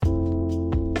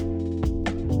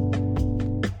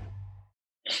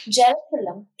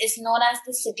Jerusalem is known as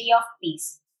the City of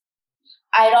Peace.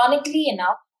 Ironically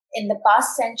enough, in the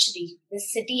past century,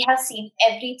 this city has seen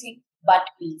everything but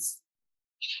peace.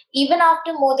 Even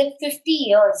after more than 50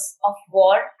 years of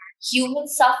war, human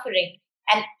suffering,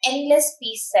 and endless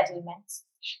peace settlements,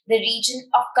 the region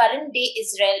of current day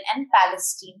Israel and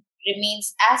Palestine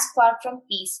remains as far from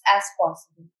peace as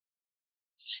possible.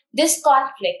 This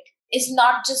conflict is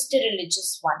not just a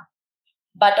religious one,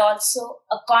 but also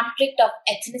a conflict of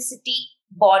ethnicity,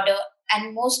 border,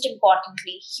 and most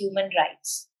importantly, human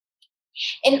rights.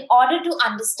 In order to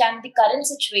understand the current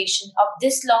situation of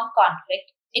this long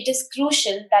conflict, it is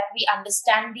crucial that we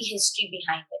understand the history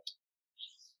behind it.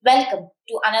 Welcome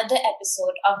to another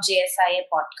episode of JSIA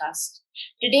podcast.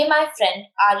 Today, my friend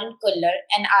Arun Kullar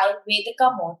and I,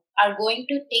 Vedika Mode, are going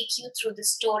to take you through the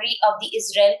story of the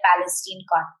Israel-Palestine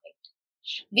conflict.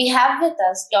 We have with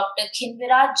us Dr.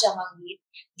 Khinvraj,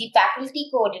 the faculty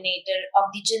coordinator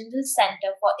of the Jindal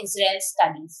Center for Israel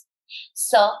Studies.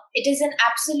 Sir, it is an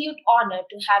absolute honor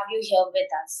to have you here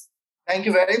with us. Thank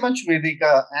you very much,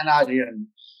 Vedika and Aryan.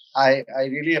 I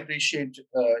really appreciate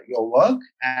your work,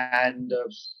 and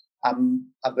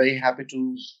I'm very happy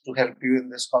to help you in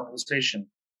this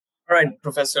conversation. All right,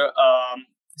 Professor.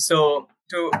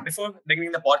 Before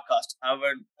beginning the podcast, I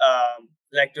would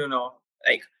like to know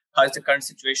how is the current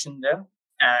situation there,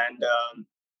 and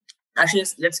actually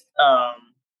let's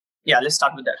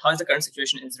start with that. How is the current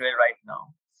situation in Israel right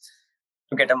now,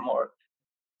 to get a more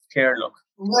clear look?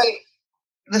 Well,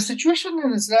 the situation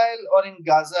in Israel or in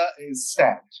Gaza is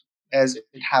sad, as it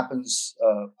happens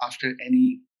after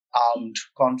any armed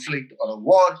conflict or a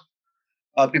war.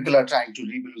 People are trying to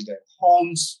rebuild their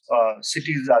homes.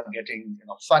 Cities are getting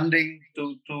funding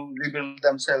to rebuild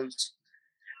themselves.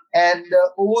 And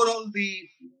overall,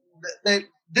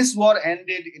 this war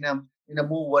ended in a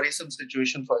more worrisome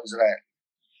situation for Israel,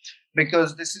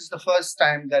 because this is the first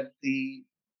time that the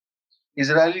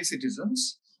Israeli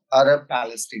citizens, Arab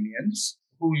Palestinians,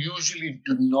 who usually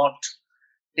do not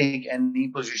take any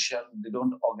position, they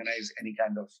don't organize any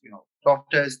kind of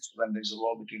protests when there's a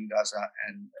war between Gaza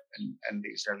and the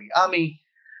Israeli army.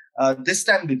 This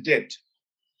time they did,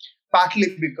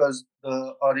 partly because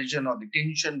the origin of the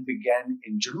tension began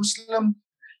in Jerusalem,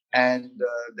 and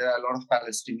there are a lot of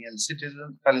Palestinians who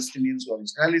are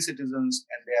Israeli citizens,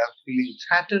 and they are feeling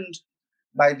threatened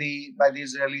by the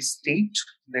Israeli state.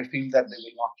 They feel that they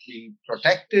will not be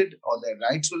protected, or their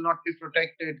rights will not be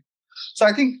protected. So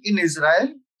I think in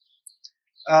Israel,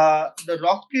 the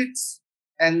rockets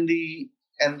and the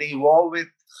war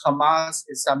with Hamas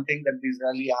is something that the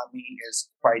Israeli army is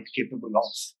quite capable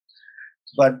of.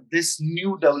 But this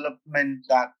new development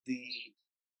that the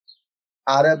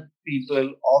Arab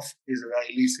people of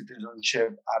Israeli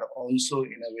citizenship are also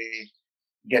in a way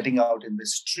getting out in the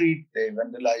street. They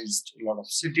vandalized a lot of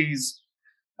cities.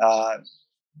 There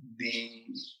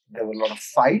were a lot of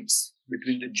fights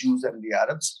between the Jews and the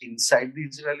Arabs inside the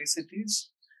Israeli cities.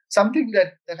 Something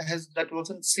that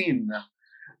wasn't seen.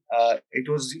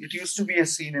 It used to be a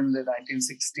scene in the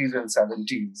 1960s and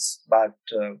 70s, but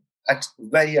it's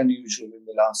very unusual in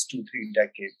the last 2-3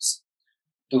 decades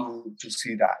to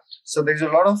see that. So there's a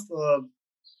lot of,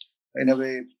 in a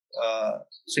way,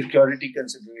 security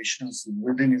considerations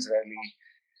within Israeli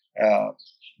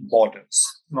borders.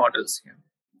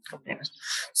 Yeah.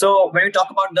 So when we talk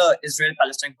about the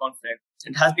Israel-Palestine conflict,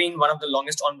 it has been one of the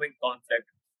longest ongoing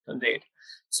conflict to date.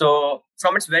 So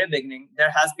from its very beginning,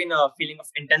 there has been a feeling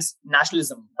of intense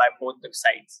nationalism by both the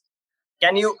sides.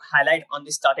 Can you highlight on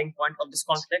the starting point of this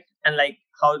conflict and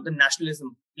how the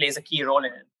nationalism plays a key role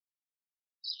in it?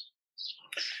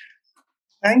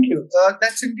 Thank you.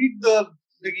 That's indeed the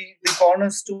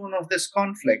cornerstone of this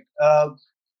conflict.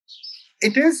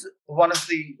 It is one of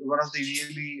the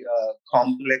really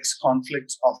complex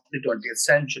conflicts of the 20th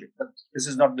century, but this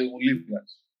is not the only one.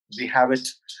 We have it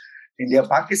India,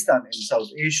 Pakistan, in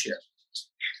South Asia.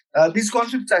 These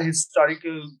conflicts are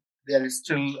historical. They are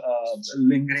still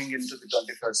lingering into the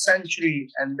 21st century,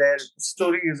 and their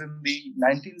story is in the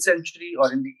 19th century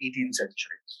or in the 18th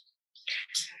century.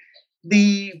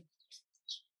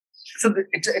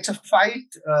 It's a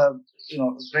fight.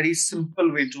 Very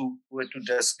simple way to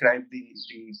describe the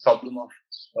problem of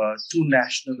two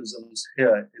nationalisms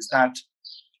here is that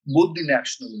both the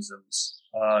nationalisms,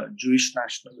 Jewish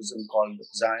nationalism called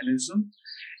Zionism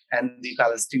and the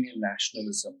Palestinian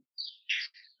nationalism,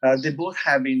 they both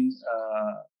have been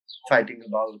fighting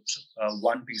about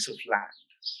one piece of land.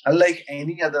 Unlike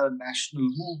any other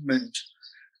national movement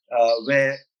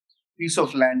where piece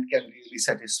of land can really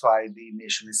satisfy the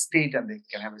nation state and they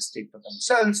can have a state for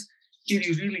themselves, here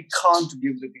you really can't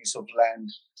give the piece of land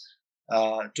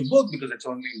to both because it's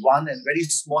only one and very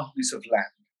small piece of land.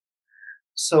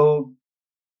 So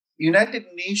United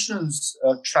Nations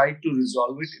tried to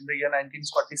resolve it in the year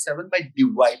 1947 by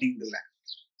dividing the land,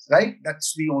 right?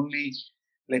 That's the only,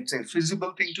 let's say,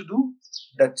 feasible thing to do.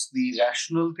 That's the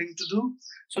rational thing to do.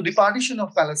 So the partition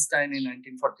of Palestine in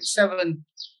 1947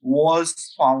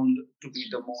 was found to be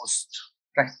the most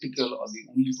practical or the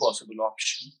only possible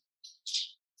option.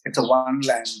 It's a one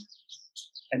land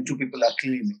and two people are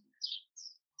claiming,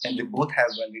 and they both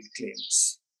have valid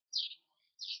claims.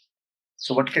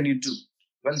 So what can you do?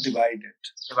 Well, divide it.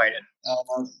 Divide it.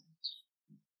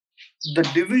 The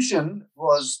division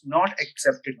was not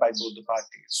accepted by both the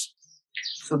parties.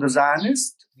 So the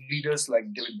Zionist leaders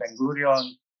like David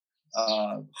Ben-Gurion,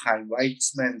 Chaim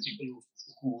Weizmann, people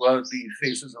who were the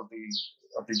faces of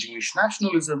the Jewish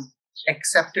nationalism,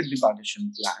 accepted the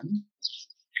partition plan.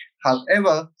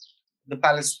 However, the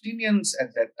Palestinians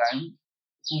at that time,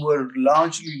 who were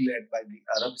largely led by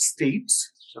the Arab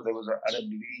states, so there was an Arab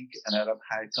League, an Arab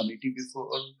High Committee before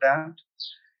that,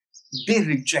 they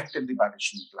rejected the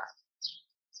partition plan.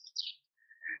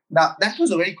 Now, that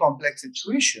was a very complex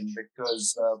situation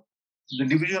because the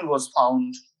division was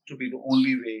found to be the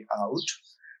only way out.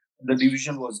 The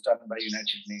division was done by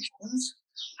United Nations.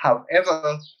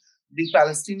 However, the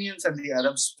Palestinians and the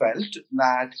Arabs felt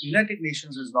that United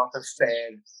Nations is not a fair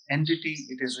entity.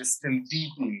 It is still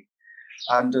deeply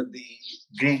under the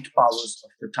great powers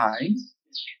of the time.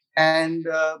 And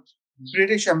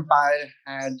British Empire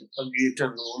had a greater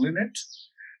role in it.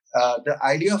 The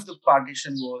idea of the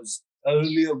partition was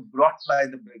earlier brought by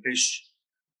the British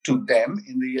to them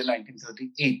in the year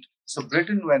 1938. So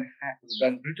Britain, when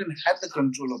Britain had the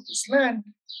control of this land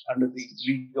under the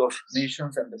League of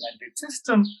Nations and the Mandate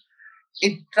system,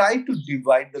 it tried to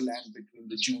divide the land between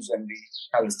the Jews and the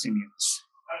Palestinians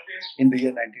in the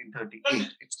year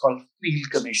 1938. It's called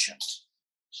Field Commission.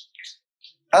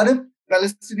 Arab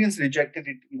Palestinians rejected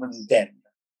it even then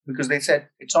because they said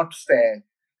it's not fair,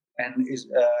 and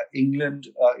England,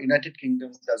 United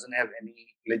Kingdom doesn't have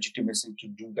any legitimacy to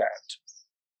do that.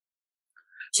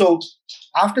 So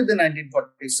after the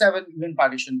 1947 UN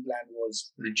partition plan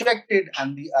was rejected,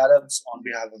 and the Arabs, on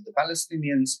behalf of the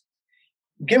Palestinians,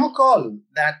 gave a call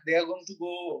that they are going to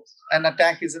go and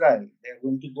attack Israel. They are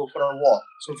going to go for a war.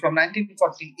 So from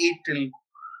 1948 till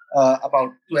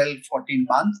about 12, 14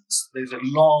 months, there's a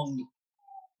long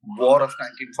war of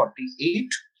 1948.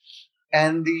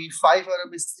 And the 5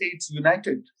 Arab states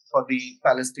united for the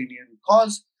Palestinian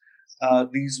cause.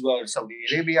 These were Saudi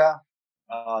Arabia,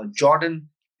 Jordan,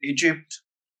 Egypt,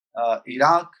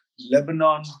 Iraq,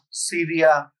 Lebanon,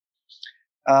 Syria.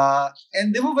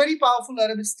 And they were very powerful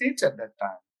Arab states at that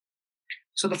time.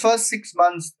 So the first 6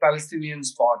 months, Palestinians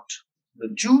fought the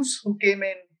Jews who came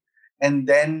in, and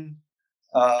then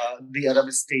the Arab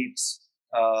states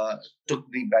took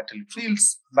the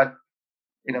battlefields. But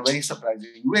in a very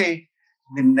surprising way,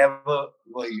 they never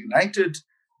were united.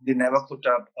 They never put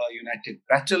up a united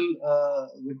battle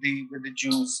with the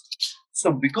Jews.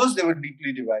 So because they were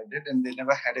deeply divided and they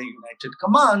never had a united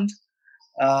command,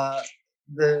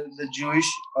 the Jewish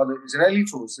or the Israeli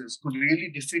forces could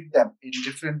really defeat them in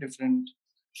different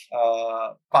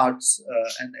parts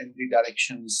and the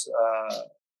directions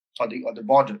or the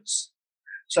borders.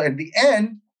 So at the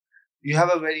end, you have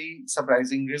a very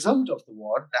surprising result of the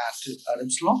war that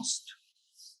Arabs lost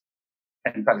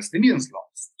and Palestinians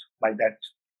lost by that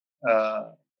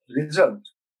result.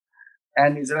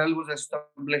 And Israel was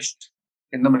established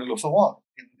in the middle of a war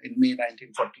in May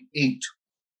 1948.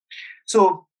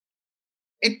 So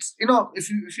it's, if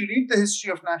you read the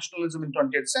history of nationalism in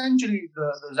 20th century,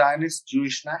 the Zionist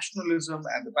Jewish nationalism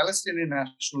and the Palestinian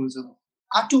nationalism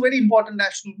are two very important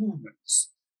national movements.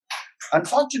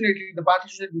 Unfortunately, the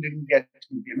partition didn't get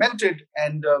implemented,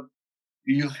 and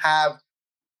you have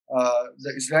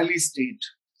the Israeli state,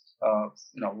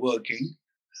 working,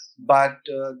 but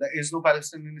there is no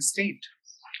Palestinian state.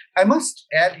 I must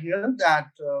add here that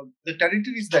the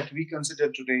territories that we consider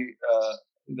today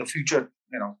the future,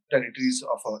 territories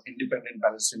of an independent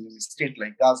Palestinian state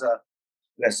like Gaza,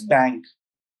 West Bank,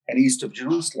 and east of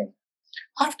Jerusalem,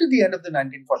 after the end of the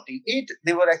 1948,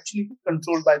 they were actually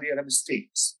controlled by the Arab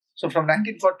states. So from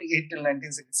 1948 till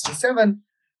 1967,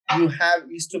 you have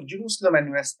east of Jerusalem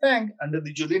and West Bank under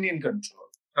the Jordanian control.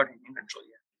 Jordanian control,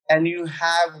 yeah. And you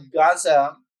have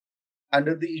Gaza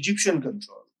under the Egyptian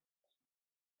control.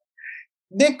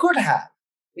 They could have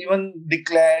even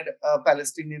declared a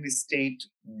Palestinian state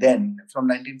then, from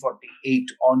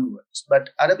 1948 onwards. But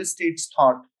Arab states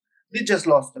thought they just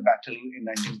lost the battle in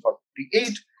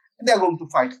 1948, and they're going to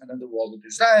fight another war with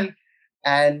Israel.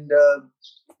 And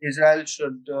Israel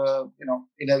should,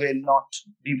 in a way, not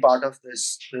be part of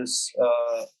this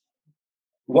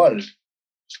world.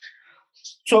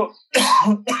 So,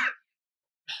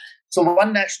 so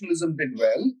one nationalism did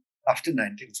well after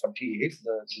 1948,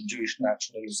 the Jewish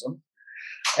nationalism,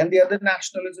 and the other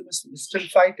nationalism is still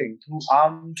fighting through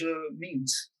armed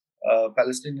means,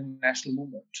 Palestinian national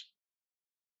movement.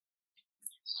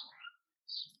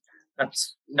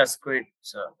 That's great,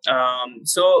 sir.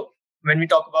 So when we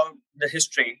talk about the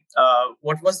history,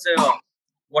 what was the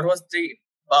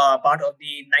part of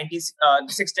the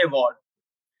 6-Day War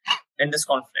in this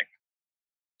conflict?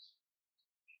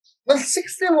 Well,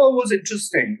 6-Day War was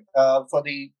interesting for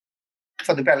the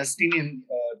Palestinian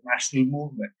national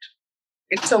movement.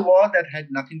 It's a war that had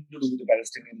nothing to do with the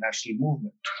Palestinian national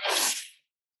movement.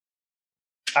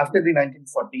 After the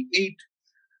 1948,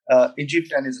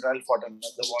 Egypt and Israel fought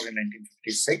another war in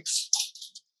 1956.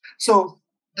 So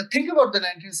the thing about the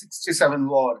 1967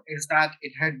 war is that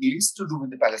it had least to do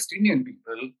with the Palestinian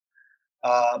people,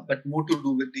 but more to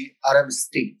do with the Arab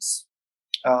states.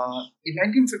 In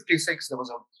 1956, there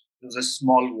was a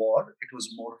small war. It was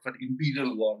more of an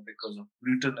imperial war because of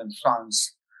Britain and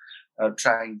France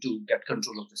trying to get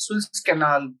control of the Suez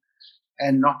Canal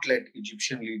and not let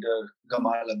Egyptian leader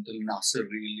Gamal Abdel Nasser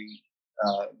really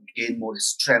gain more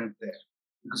strength there,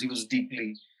 because he was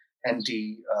deeply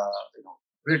anti,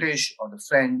 British or the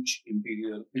French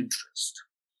imperial interest.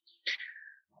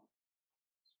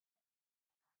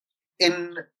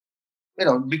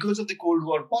 Because of the Cold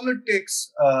War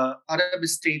politics, Arab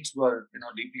states were,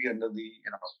 deeply under the,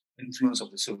 influence of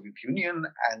the Soviet Union,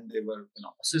 and they were,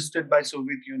 assisted by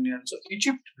Soviet Union. So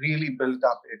Egypt really built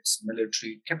up its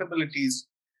military capabilities.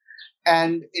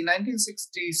 And in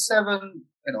 1967,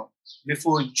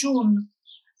 before June,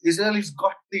 Israelis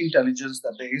got the intelligence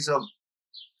that there is a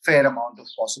fair amount of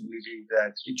possibility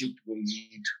that Egypt will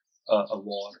lead a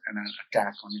war and an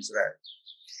attack on Israel.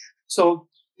 So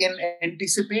in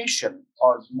anticipation,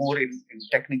 or more in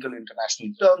technical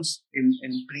international terms, in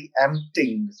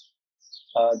preempting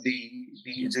the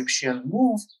Egyptian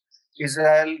move,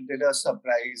 Israel did a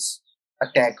surprise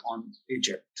attack on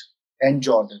Egypt and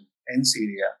Jordan and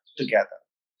Syria together.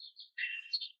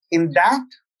 In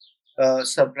that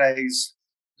surprise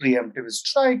preemptive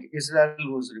strike,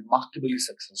 Israel was remarkably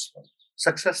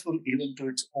successful even to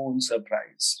its own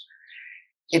surprise.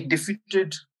 It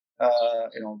defeated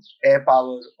air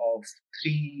power of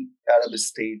 3 Arab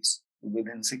states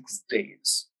within 6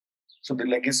 days. So the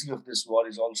legacy of this war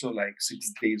is also like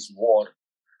 6 days war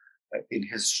in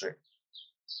history.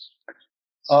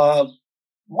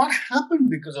 What happened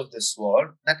because of this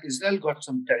war? That Israel got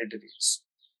some territories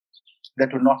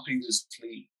that were not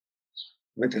previously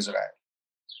with Israel.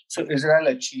 So Israel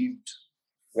achieved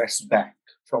West Bank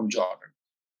from Jordan.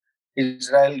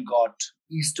 Israel got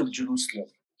east of Jerusalem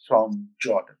from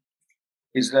Jordan.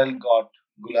 Israel got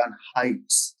Golan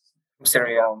Heights from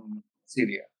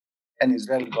Syria. And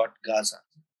Israel got Gaza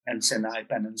and Sinai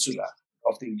Peninsula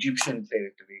of the Egyptian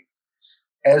territory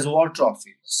as war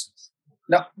trophies.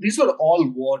 Now, these were all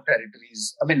war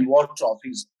territories, war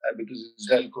trophies, because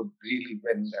Israel could really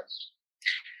win them.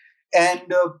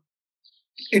 And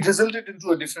it resulted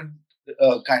into a different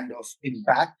kind of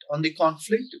impact on the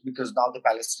conflict, because now the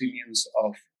Palestinians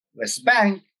of West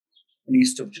Bank and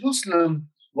east of Jerusalem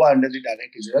were under the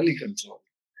direct Israeli control.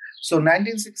 So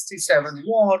 1967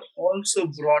 war also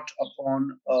brought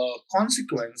upon a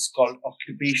consequence called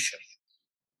occupation.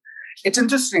 It's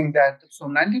interesting that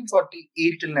from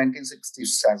 1948 till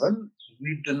 1967,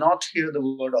 we do not hear the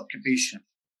word occupation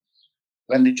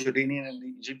when the Jordanian and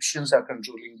the Egyptians are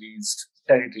controlling these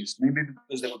territories, maybe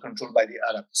because they were controlled by the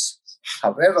Arabs.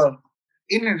 However,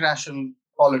 in international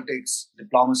politics,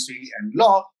 diplomacy, and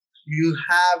law, you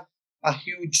have a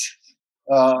huge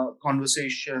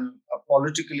conversation, a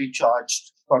politically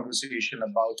charged conversation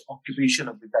about occupation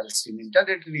of the Palestinian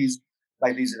territories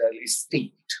by the Israeli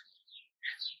state.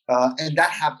 And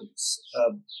that happens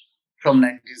from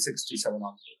 1967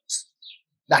 onwards.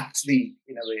 That's the,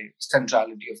 in a way,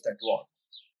 centrality of that war.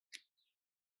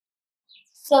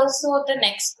 So the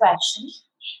next question.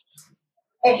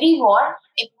 Every war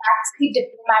impacts the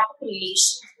diplomatic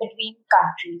relations between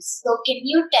countries. So can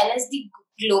you tell us the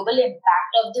global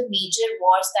impact of the major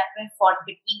wars that were fought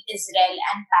between Israel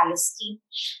and Palestine?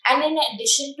 And in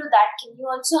addition to that, can you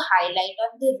also highlight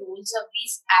on the roles of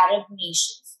these Arab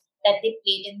nations that they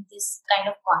played in this kind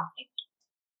of conflict?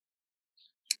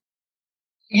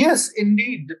 Yes,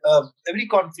 indeed. Every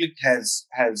conflict has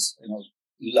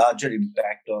larger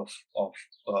impact of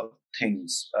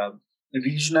things.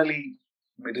 Regionally,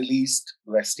 Middle East,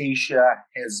 West Asia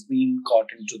has been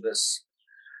caught into this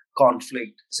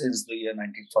conflict since the year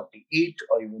 1948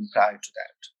 or even prior to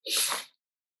that.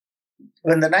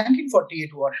 When the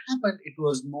 1948 war happened, it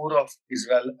was more of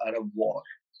Israel-Arab war.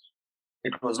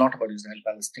 It was not about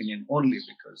Israel-Palestinian only,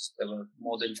 because there were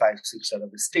more than 5-6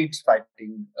 Arab states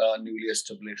fighting a newly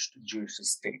established Jewish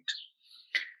state.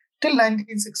 Till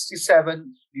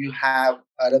 1967, you have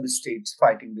Arab states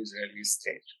fighting the Israeli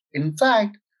state. In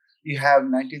fact, you have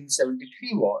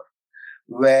 1973 war,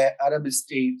 where Arab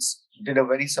states did a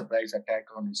very surprise attack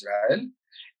on Israel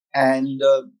and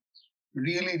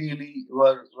really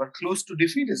were close to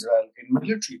defeat Israel in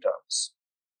military terms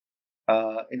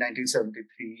in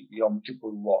 1973 Yom Kippur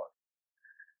War.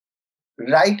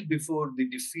 Right before the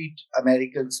defeat,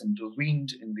 Americans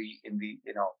intervened in the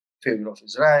favor of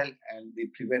Israel, and they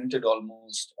prevented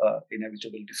almost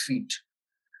inevitable defeat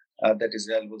that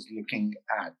Israel was looking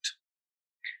at.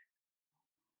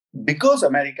 Because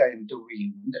America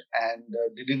intervened and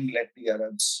didn't let the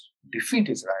Arabs defeat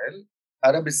Israel,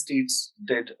 Arab states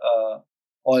did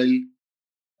oil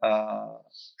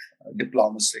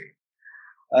diplomacy.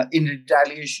 In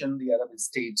retaliation, the Arab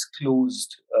states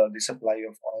closed the supply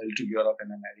of oil to Europe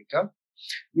and America,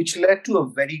 which led to a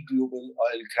very global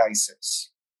oil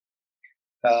crisis,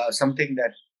 something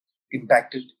that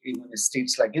impacted even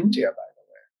states like India, by the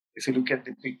way. If you look at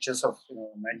the pictures of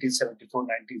 1974,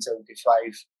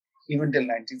 1975, even till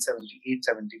 1978,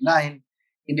 79,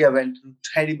 India went through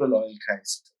terrible oil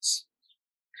crisis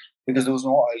because there was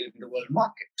no oil in the world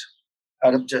market.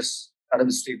 Arab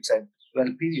states said,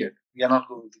 well, period, we are not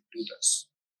going to do this.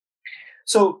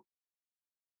 So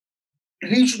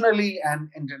regionally and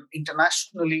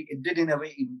internationally, it did in a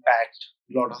way impact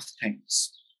a lot of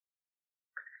things.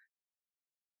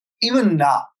 Even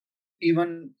now,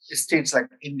 even states like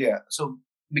India, so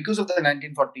because of the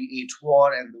 1948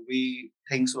 war and the way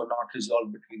things were not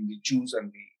resolved between the Jews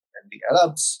and the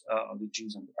Arabs, or the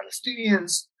Jews and the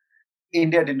Palestinians,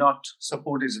 India did not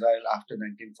support Israel after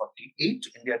 1948.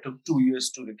 India took 2 years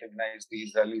to recognize the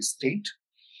Israeli state.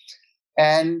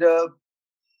 And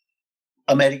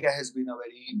America has been a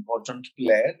very important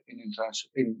player in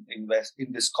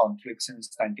this conflict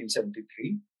since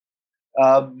 1973.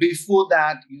 Before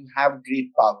that, you have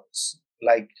great powers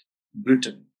like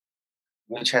Britain,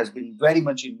 which has been very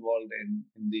much involved in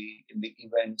the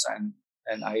events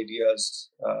and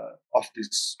ideas of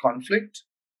this conflict.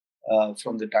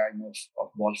 From the time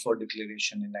of Balfour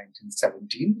Declaration in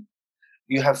 1917.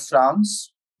 You have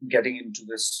France getting into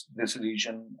this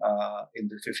region in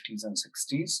the 50s and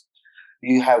 60s.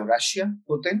 You have Russia,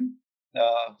 Putin,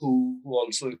 who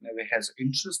also in a way has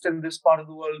interest in this part of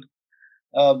the world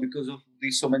because of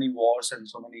so many wars and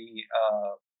so many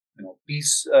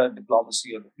peace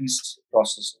diplomacy or the peace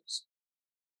processes.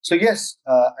 So yes,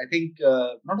 I think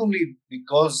not only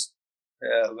because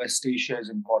West Asia is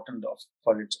important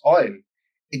for its oil,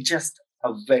 it's just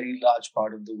a very large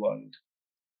part of the world.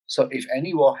 So if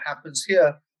any war happens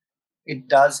here, it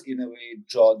does in a way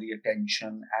draw the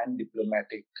attention and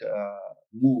diplomatic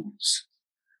moves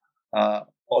all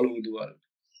over the world.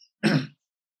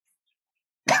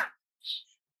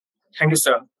 Thank you,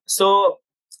 sir. So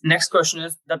next question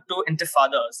is, the two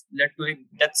intifadas led to the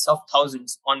deaths of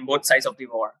thousands on both sides of the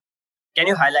war. Can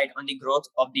you highlight on the growth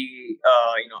of the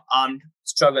armed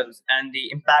struggles and the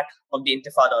impact of the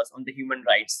intifadas on the human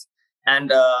rights?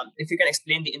 And if you can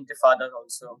explain the intifadas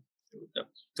also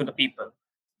to the people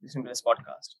listening to this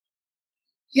podcast.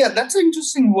 Yeah, that's an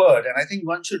interesting word. And I think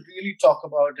one should really talk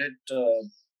about it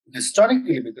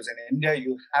historically, because in India,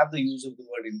 you have the use of the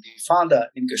word intifada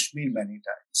in Kashmir many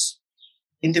times.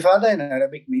 Intifada in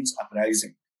Arabic means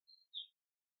uprising.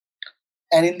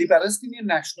 And in the Palestinian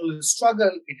national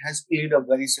struggle, it has played a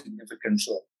very significant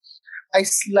role. I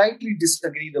slightly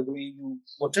disagree the way you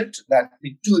put it, that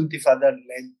the two intifada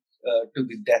led to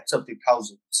the deaths of the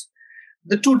thousands.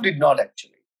 The two did not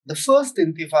actually. The first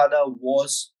intifada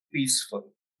was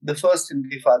peaceful. The first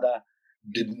intifada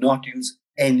did not use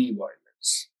any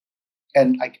violence.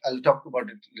 And I'll talk about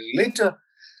it a little later.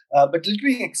 But let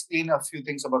me explain a few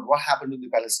things about what happened to the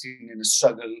Palestinian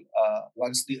struggle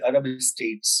once the Arab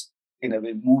states in a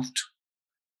way moved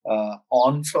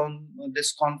on from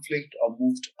this conflict or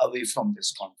moved away from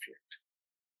this conflict.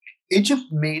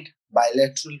 Egypt made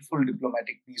bilateral full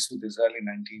diplomatic peace with Israel in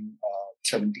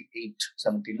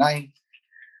 1978-79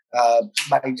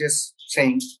 by just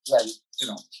saying, well,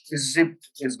 Egypt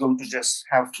is going to just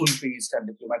have full peace and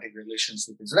diplomatic relations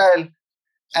with Israel,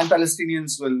 and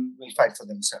Palestinians will fight for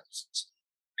themselves.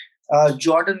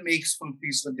 Jordan makes full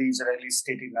peace with the Israeli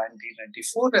state in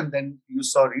 1994, and then you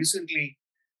saw recently,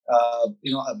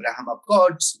 Abraham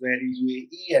Accords, where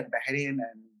UAE and Bahrain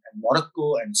and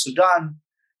Morocco and Sudan,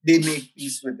 they made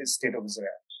peace with the state of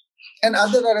Israel. And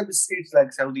other Arab states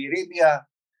like Saudi Arabia,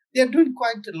 they are doing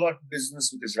quite a lot of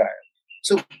business with Israel.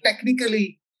 So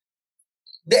technically,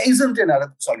 there isn't an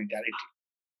Arab solidarity.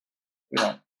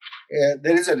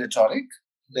 There is a rhetoric,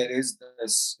 there is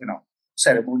this,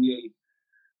 ceremonial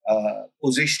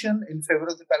position in favor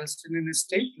of the Palestinian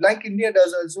state, like India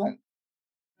does as well.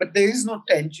 But there is no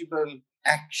tangible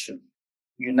action,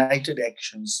 united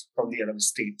actions from the Arab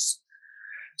states.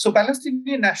 So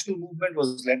Palestinian national movement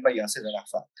was led by Yasser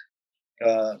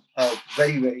Arafat, a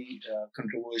very, very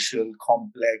controversial,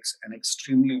 complex, and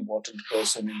extremely important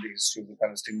person in the history of the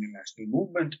Palestinian national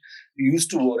movement. He used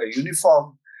to wear a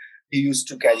uniform. He used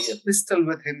to carry a pistol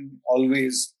with him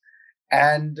always.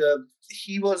 And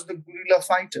he was the guerrilla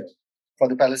fighter for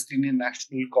the Palestinian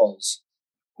national cause,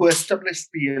 who established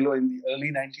PLO in the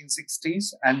early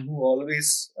 1960s and who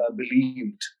always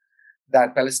believed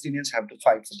that Palestinians have to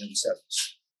fight for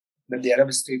themselves. That the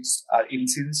Arab states are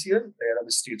insincere, the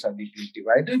Arab states are deeply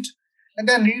divided, and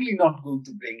they're really not going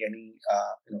to bring any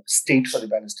state for the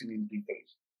Palestinian people.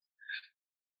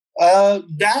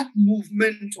 That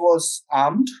movement was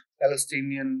armed.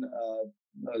 Palestinian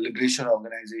Liberation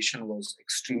Organization was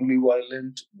extremely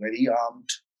violent, very armed,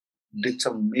 did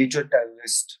some major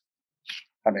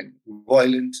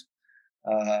violent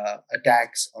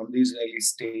attacks on the Israeli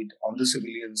state, on the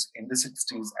civilians in the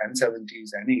 60s and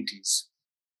 70s and 80s.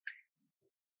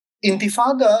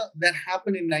 Intifada that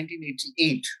happened in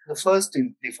 1988, the first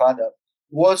Intifada,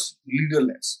 was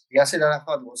leaderless. Yasser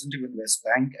Arafat wasn't even West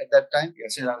Bank at that time.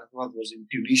 Yasser Arafat was in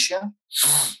Tunisia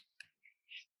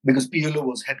because PLO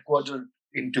was headquartered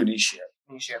in Tunisia.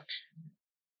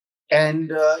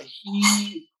 And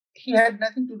he had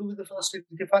nothing to do with the first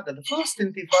Intifada. The first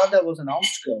Intifada was an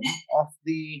outcome of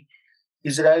the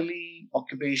Israeli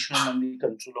occupation and the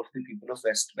control of the people of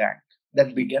West Bank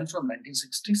that began from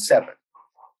 1967.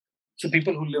 So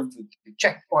people who lived with the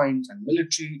checkpoints and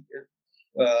military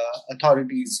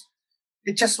authorities,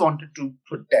 they just wanted to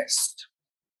protest.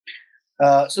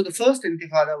 So the first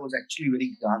Intifada was actually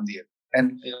very Gandhian.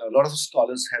 And a lot of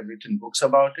scholars have written books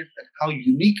about it, that how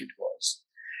unique it was.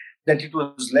 That it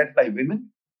was led by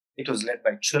women, it was led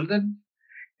by children,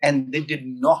 and they did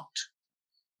not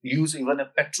use even a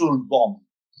petrol bomb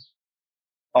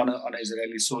on an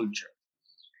Israeli soldier.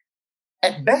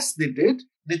 At best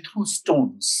they threw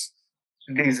stones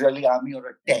at the Israeli army or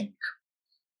a tank.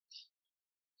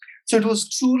 So it was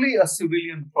truly a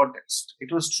civilian protest.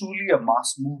 It was truly a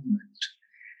mass movement.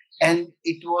 And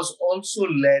it was also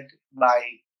led by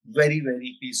very,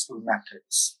 very peaceful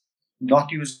methods,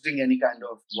 not using any kind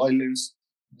of violence,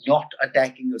 not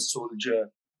attacking a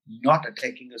soldier, not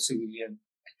attacking a civilian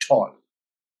at all.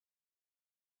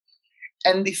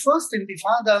 And the first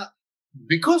Intifada,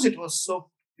 because it was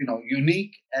so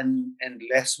unique and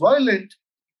less violent,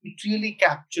 it really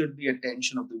captured the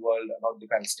attention of the world about the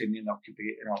Palestinian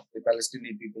occupation, the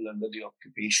Palestinian people under the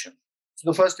occupation.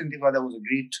 So the first Intifada was a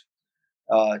great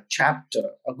chapter,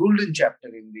 a golden chapter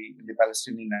in the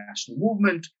Palestinian national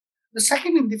movement. The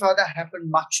second Intifada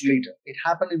happened much later. It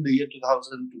happened in the year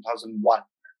 2000, 2001.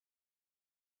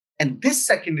 And this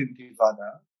second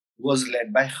Intifada was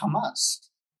led by Hamas.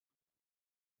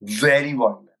 Very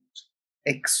violent,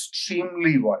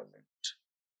 extremely violent,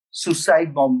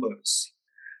 suicide bombers,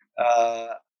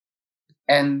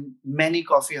 and many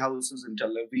coffee houses in Tel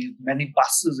Aviv, many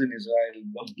buses in Israel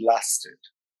were blasted.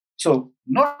 So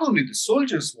not only the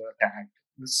soldiers were attacked,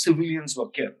 the civilians were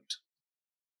killed.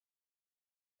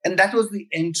 And that was the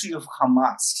entry of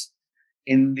Hamas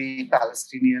in the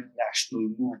Palestinian national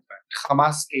movement.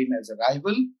 Hamas came as a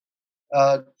rival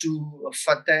to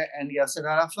Fatah and Yasser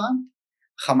Arafat.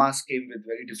 Hamas came with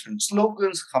very different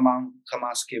slogans.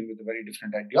 Hamas came with a very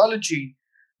different ideology.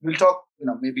 We'll talk,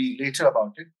 maybe later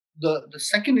about it. The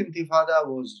second Intifada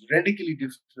was radically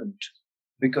different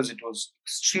because it was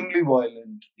extremely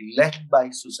violent, led by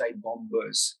suicide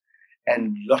bombers,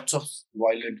 and lots of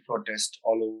violent protests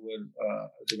all over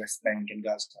the West Bank and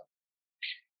Gaza.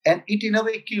 And it, in a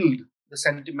way, killed the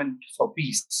sentiment for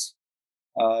peace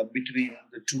between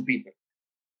the two people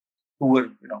who were,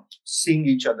 seeing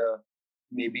each other,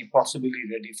 maybe possibly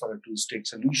ready for a two-state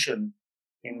solution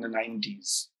in the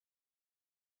 90s.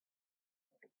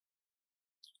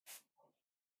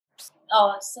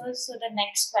 So the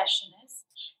next question is,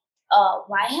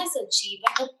 why has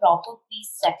achieving a proper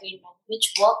peace settlement,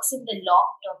 which works in the long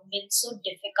term, been so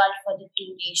difficult for the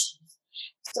two nations?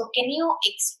 So can you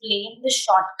explain the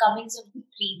shortcomings of the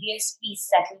previous peace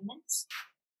settlements?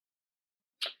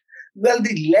 Well,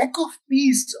 the lack of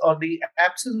peace or the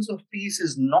absence of peace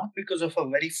is not because of a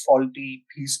very faulty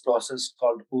peace process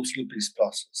called Oslo peace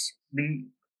process.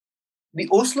 The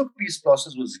Oslo peace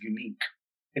process was unique.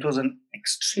 It was an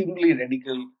extremely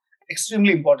radical,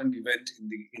 extremely important event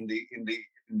in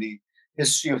the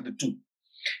history of the two.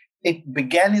 It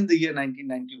began in the year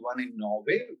 1991 in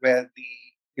Norway, where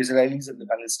the Israelis and the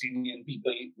Palestinian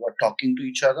people were talking to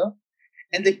each other,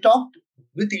 and they talked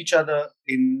with each other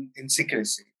in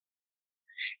secrecy.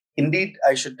 Indeed,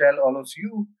 I should tell all of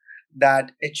you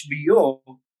that HBO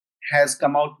has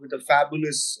come out with a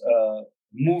fabulous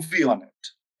movie on it,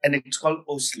 and it's called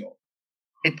Oslo.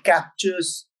 It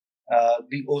captures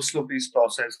the Oslo peace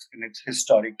process in its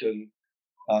historical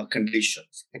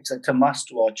conditions. It's a must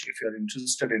watch if you're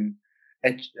interested in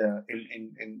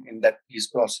that peace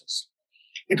process.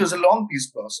 It was a long peace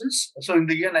process. So in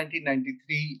the year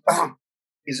 1993,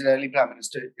 Israeli Prime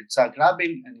Minister Yitzhak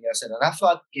Rabin and Yasser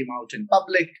Arafat came out in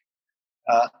public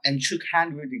and shook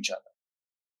hands with each other.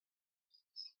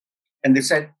 And they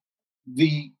said,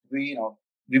 we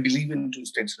believe in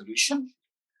two-state solution.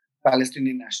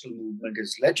 Palestinian national movement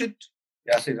is legit.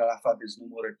 Yasser Arafat is no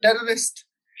more a terrorist.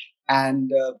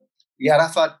 And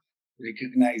Arafat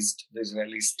recognized the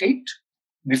Israeli state.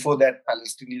 Before that,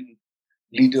 Palestinian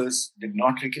leaders did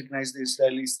not recognize the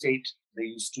Israeli state. They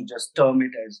used to just term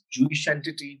it as Jewish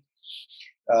entity.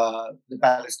 The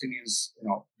Palestinians,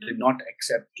 did not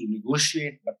accept to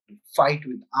negotiate, but to fight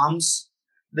with arms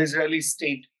the Israeli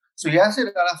state. So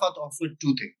Yasser Arafat offered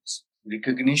two things: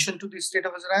 recognition to the state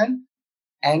of Israel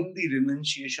and the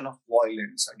renunciation of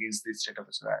violence against the state of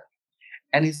Israel,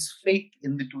 and his faith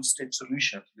in the two-state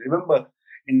solution. Remember,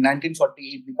 in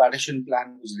 1948, the partition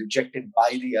plan was rejected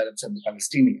by the Arabs and the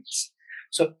Palestinians.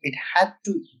 So it had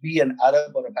to be an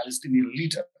Arab or a Palestinian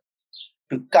leader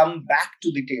to come back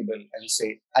to the table and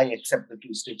say, I accept the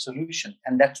two-state solution.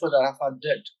 And that's what Arafat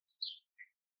did.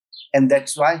 And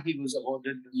that's why he was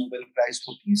awarded the Nobel Prize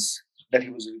for Peace, that he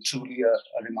was truly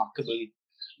a remarkable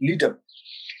leader.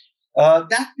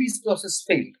 That peace process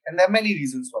failed, and there are many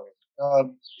reasons for it.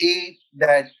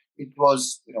 That it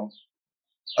was,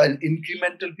 an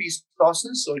incremental peace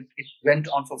process, so it went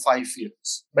on for 5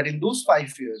 years. But in those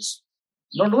 5 years,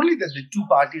 not only that the two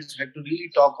parties had to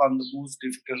really talk on the most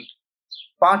difficult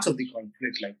parts of the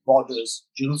conflict, like borders,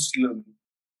 Jerusalem,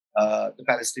 the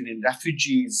Palestinian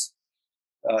refugees,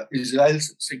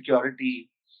 Israel's security,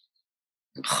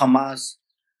 Hamas,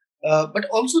 but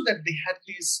also that they had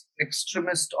these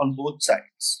extremists on both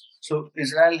sides. So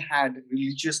Israel had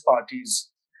religious parties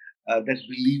that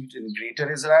believed in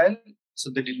greater Israel, so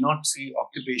they did not see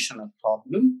occupation a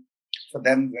problem. For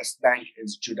them, West Bank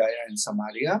is Judea and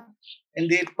Samaria, and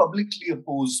they publicly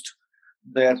opposed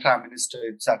their Prime Minister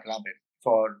Yitzhak Rabin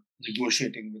for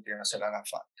negotiating with Yasser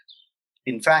Arafat.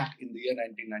 In fact, in the year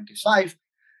 1995,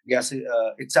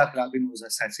 Yitzhak Rabin was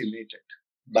assassinated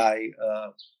by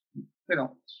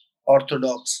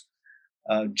Orthodox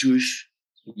Jewish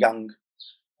young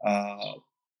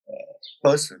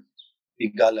person,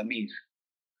 Yigal Amir,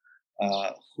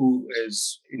 who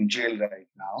is in jail right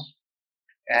now.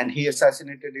 And he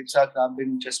assassinated Yitzhak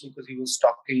Rabin just because he was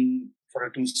talking for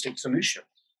a two-state solution.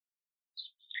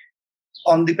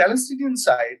 On the Palestinian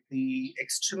side, the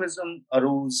extremism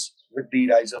arose with the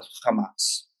rise of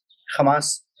Hamas.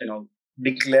 Hamas,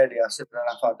 declared Yasser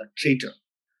Arafat a traitor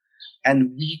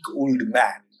and weak old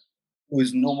man who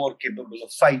is no more capable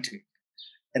of fighting.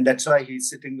 And that's why he's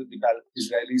sitting with the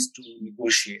Israelis to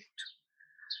negotiate.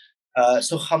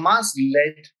 So Hamas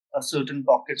led certain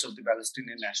pockets of the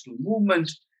Palestinian national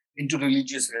movement into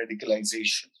religious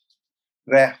radicalization,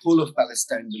 where whole of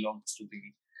Palestine belongs to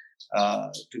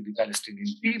the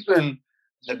Palestinian people.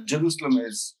 That Jerusalem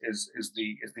is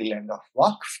the land of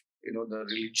Waqf, the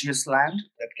religious land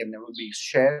that can never be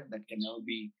shared, that can never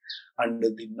be under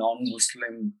the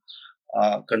non-Muslim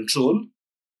control.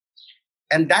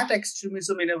 And that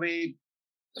extremism, in a way,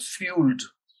 fueled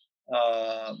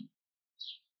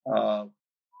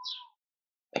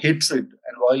hatred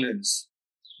and violence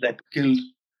that killed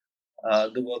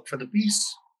the work for the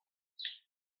peace.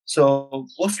 So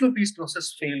Oslo peace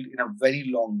process failed in a very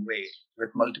long way with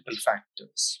multiple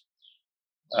factors.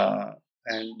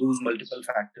 And those multiple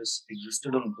factors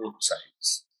existed on both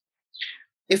sides.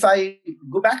 If I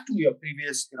go back to your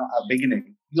previous, our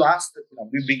beginning, you asked,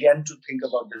 we began to think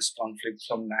about this conflict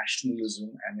from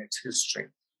nationalism and its history.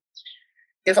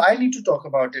 If I need to talk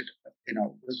about it,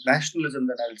 with nationalism,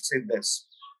 then I'll say this.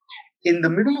 In the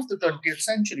middle of the 20th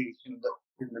century, in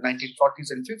the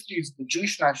 1940s and 50s, the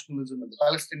Jewish nationalism and the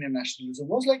Palestinian nationalism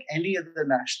was like any other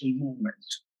national movement.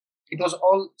 It was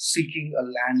all seeking a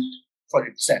land for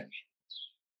itself.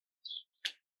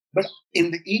 But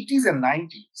in the 80s and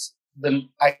 90s, the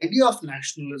idea of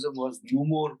nationalism was no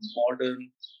more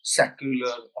modern,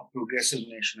 secular, or progressive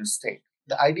nation state.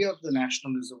 The idea of the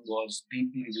nationalism was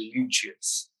deeply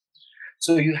religious.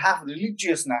 So you have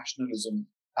religious nationalism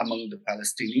among the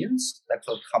Palestinians. That's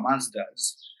what Hamas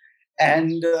does.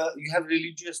 And you have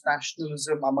religious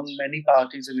nationalism among many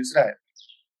parties in Israel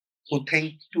who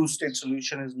think two-state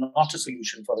solution is not a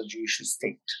solution for a Jewish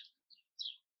state.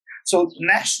 So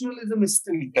nationalism is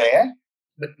still there,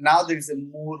 but now there is a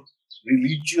more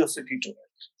religiosity to it.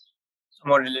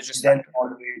 More religious than factor.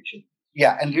 moderation.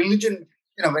 Yeah, and religion,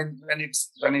 when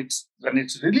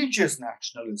it's religious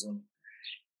nationalism,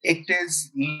 it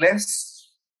is less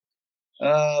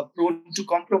prone to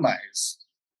compromise.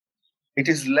 It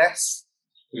is less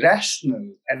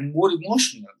rational and more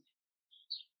emotional.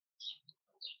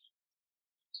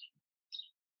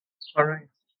 All right.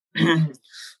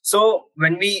 So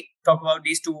when we talk about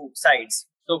these two sides,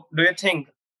 so do you think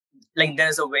like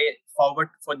there's a way forward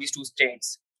for these two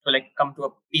states to like come to a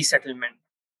peace settlement?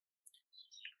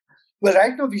 Well,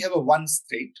 right now we have a one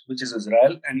state, which is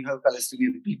Israel, and you have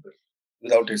Palestinian people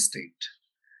without a state.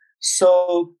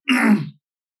 So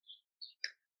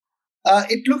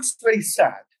it looks very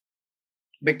sad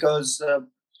because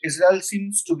Israel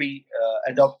seems to be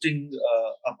adopting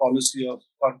a policy of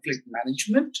conflict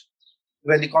management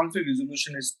where the conflict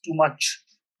resolution is too much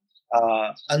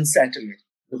unsettling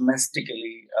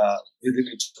domestically within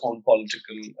its own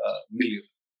political milieu.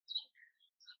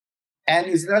 And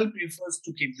Israel prefers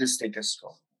to keep the status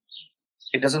quo.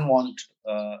 It doesn't want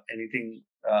anything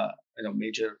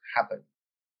major happen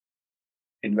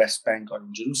in West Bank or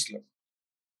in Jerusalem.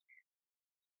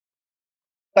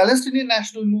 Palestinian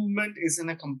national movement is in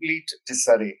a complete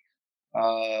disarray.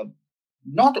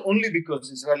 Not only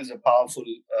because Israel is a powerful,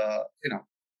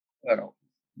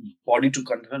 body to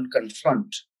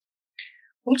confront,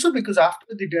 also because after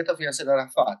the death of Yasser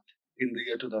Arafat in the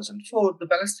year 2004, the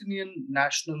Palestinian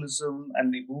nationalism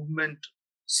and the movement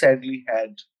sadly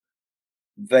had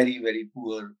very, very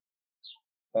poor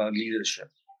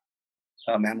leadership.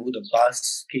 Mahmoud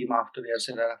Abbas came after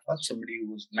Yasser Arafat, somebody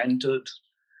who was mentored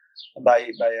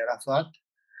by Arafat.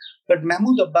 But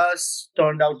Mahmoud Abbas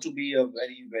turned out to be a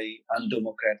very, very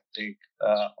undemocratic,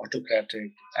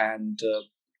 autocratic, and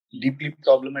deeply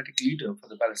problematic leader for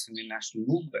the Palestinian national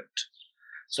movement.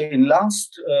 So in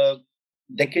last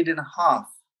decade and a half,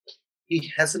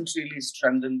 he hasn't really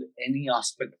strengthened any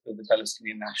aspect of the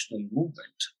Palestinian national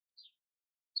movement.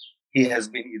 He has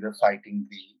been either fighting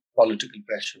the political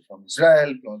pressure from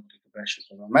Israel, political pressure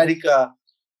from America,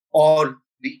 or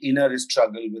the inner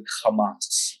struggle with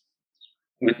Hamas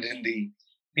within the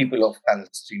people of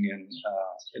Palestinian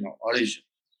origin.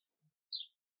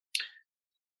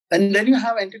 And then you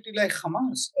have entity like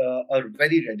Hamas, a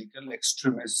very radical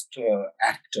extremist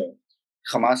actor.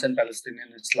 Hamas and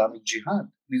Palestinian Islamic Jihad.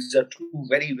 These are two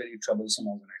very, very troublesome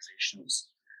organizations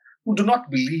who do not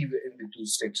believe in the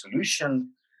two-state solution,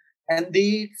 and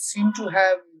they seem to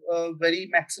have very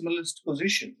maximalist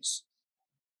positions.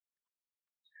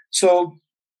 So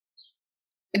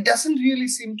it doesn't really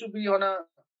seem to be on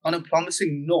a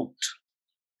promising note.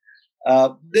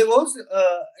 There was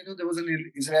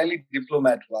an Israeli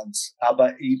diplomat once,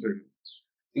 Abba Eber.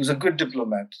 He was a good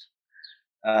diplomat,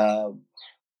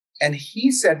 and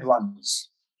he said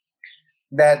once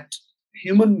that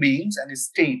human beings and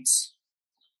states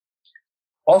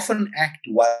often act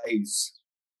wise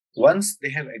once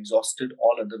they have exhausted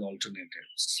all other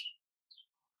alternatives.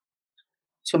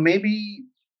 So maybe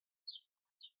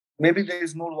there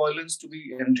is more violence to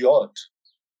be endured,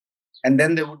 and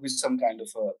then there would be some kind of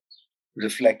a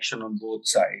reflection on both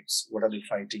sides. What are they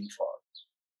fighting for?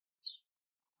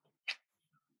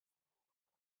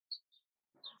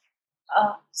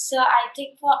 So I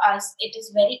think for us, it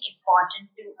is very important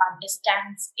to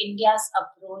understand India's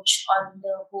approach on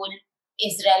the whole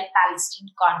Israel-Palestine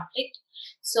conflict.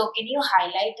 So can you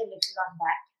highlight a little on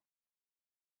that?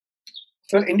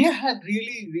 Well, India had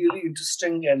really, really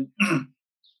interesting and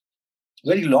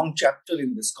very long chapter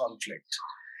in this conflict.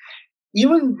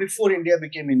 Even before India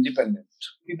became independent,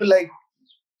 people like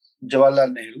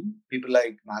Jawaharlal Nehru, people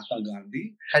like Mahatma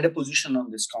Gandhi had a position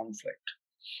on this conflict.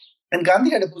 And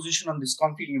Gandhi had a position on this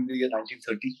conflict in the year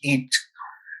 1938.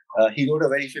 He wrote a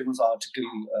very famous article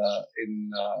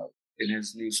in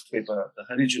his newspaper, The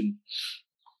Harijan.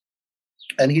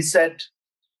 And he said,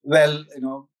 well,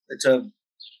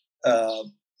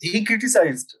 he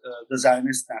criticized the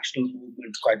Zionist national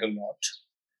movement quite a lot.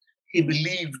 He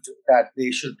believed that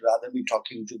they should rather be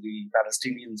talking to the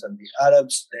Palestinians and the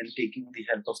Arabs than taking the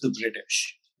help of the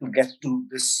British to get to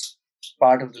this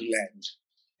part of the land.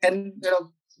 And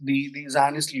the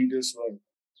Zionist leaders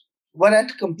were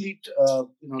at complete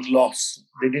loss.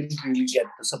 They didn't really get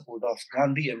the support of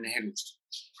Gandhi and Nehru.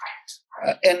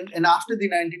 And after the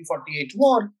 1948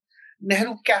 war,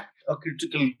 Nehru kept a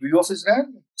critical view of Israel.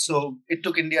 So it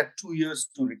took India 2 years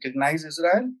to recognize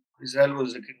Israel. Israel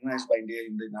was recognized by India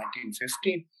in the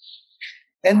 1950.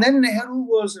 And then Nehru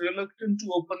was reluctant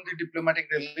to open the diplomatic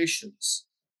relations.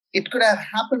 It could have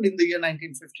happened in the year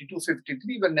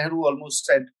 1952-53 when Nehru almost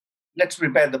said, let's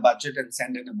prepare the budget and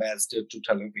send an ambassador to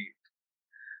Tel Aviv.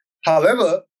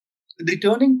 However, the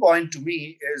turning point to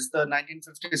me is the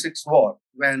 1956 war,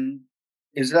 when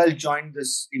Israel joined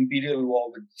this imperial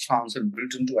war with France and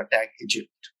Britain to attack Egypt.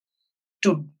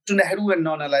 To Nehru and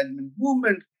non-alignment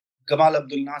movement, Gamal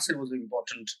Abdel Nasser was an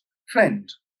important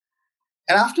friend.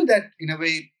 And after that, in a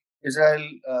way, Israel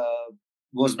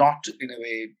was not, in a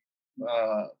way,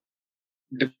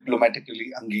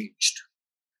 diplomatically engaged.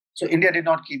 So India did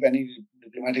not keep any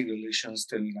diplomatic relations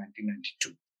till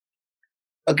 1992.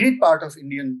 A great part of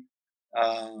Indian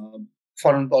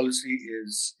foreign policy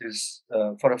is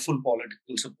for a full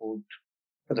political support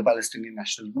for the Palestinian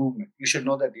national movement. You should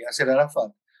know that Yasser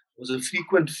Arafat was a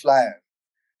frequent flyer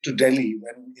to Delhi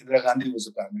when Indira Gandhi was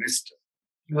the prime minister.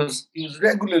 He was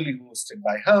regularly hosted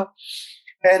by her.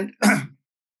 And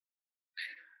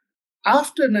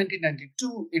after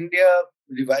 1992, India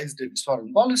revised its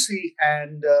foreign policy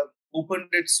and opened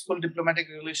its full diplomatic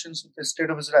relations with the State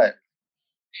of Israel.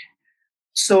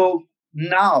 So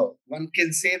now one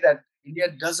can say that India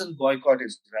doesn't boycott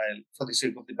Israel for the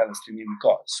sake of the Palestinian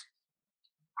cause.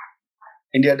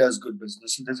 India does good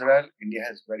business with Israel. India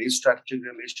has very strategic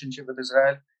relationship with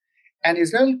Israel. And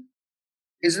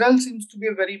Israel seems to be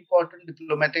a very important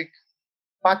diplomatic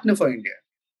partner for India.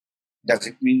 Does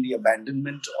it mean the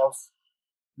abandonment of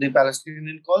the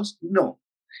Palestinian cause? No.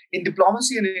 In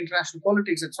diplomacy and in international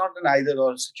politics, it's not an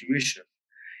either-or situation.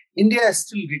 India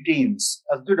still retains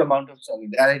a good amount of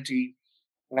solidarity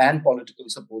and political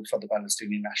support for the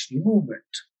Palestinian national movement.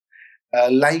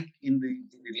 Like in the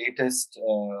latest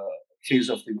phase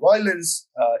of the violence,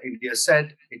 India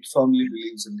said it firmly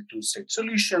believes in the two-state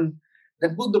solution,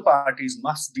 that both the parties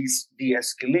must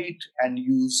de-escalate and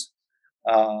use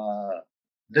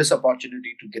this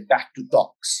opportunity to get back to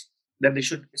talks, that they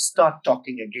should start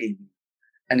talking again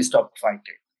and stop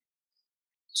fighting.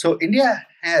 So India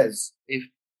has, if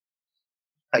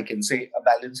I can say, a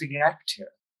balancing act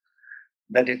here,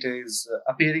 that it is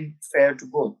appearing fair to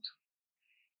both.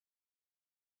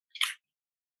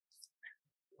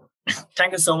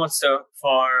 Thank you so much, sir,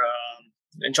 for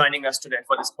joining us today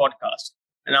for this podcast.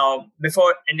 Now,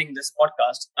 before ending this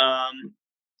podcast, I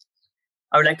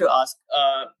would like to ask,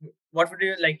 what would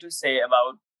you like to say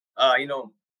about,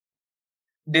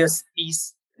 this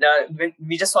peace? When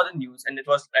we just saw the news, and it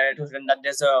was written that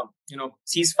there's a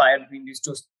ceasefire between these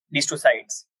two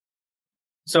sides.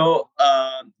 So,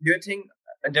 do you think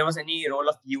there was any role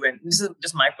of UN? This is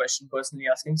just my question, personally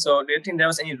asking. So, do you think there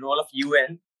was any role of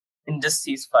UN in this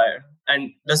ceasefire?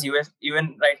 And does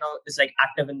UN right now is like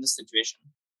active in this situation?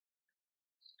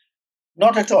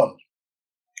 Not at all.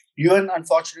 UN,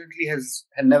 unfortunately,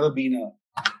 had never been a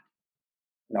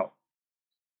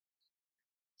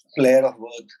player of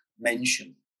worth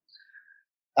mentioned.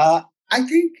 I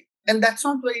think, and that's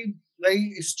not very,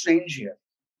 very strange here.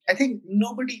 I think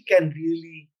nobody can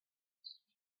really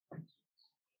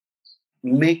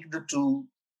make the two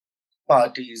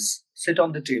parties sit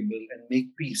on the table and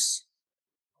make peace.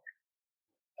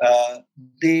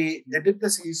 They did the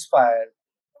ceasefire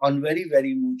on very,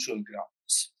 very mutual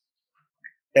grounds.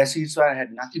 Their ceasefire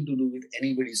had nothing to do with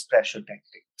anybody's pressure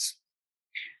tactics.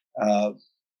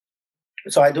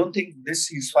 So I don't think this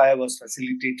ceasefire was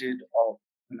facilitated or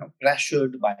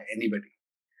pressured by anybody.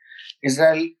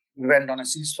 Israel went on a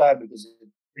ceasefire because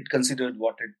it considered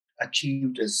what it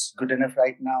achieved is good enough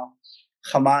right now.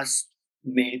 Hamas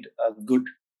made a good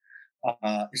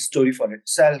story for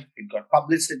itself. It got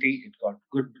publicity. It got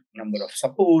good number of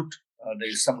support. There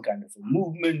is some kind of a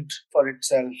movement for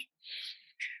itself.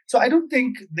 So I don't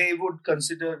think they would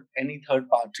consider any third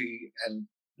party, and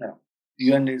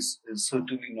UN is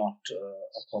certainly not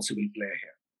a possible player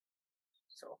here.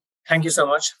 So thank you so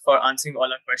much for answering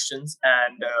all our questions,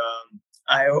 and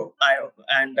I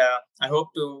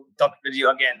hope to talk with you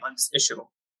again on this issue,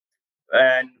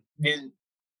 and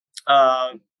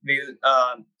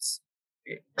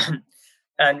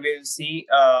we'll see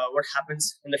what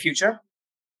happens in the future.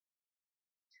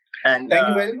 And thank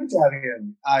you very much,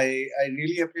 Aryan. I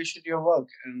really appreciate your work,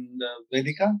 and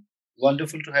Vedika,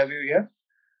 wonderful to have you here.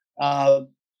 I'll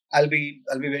be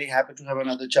very happy to have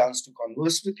another chance to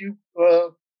converse with you.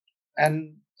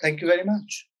 And thank you very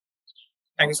much.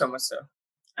 Thank you so much, sir.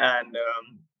 And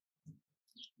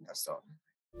that's all.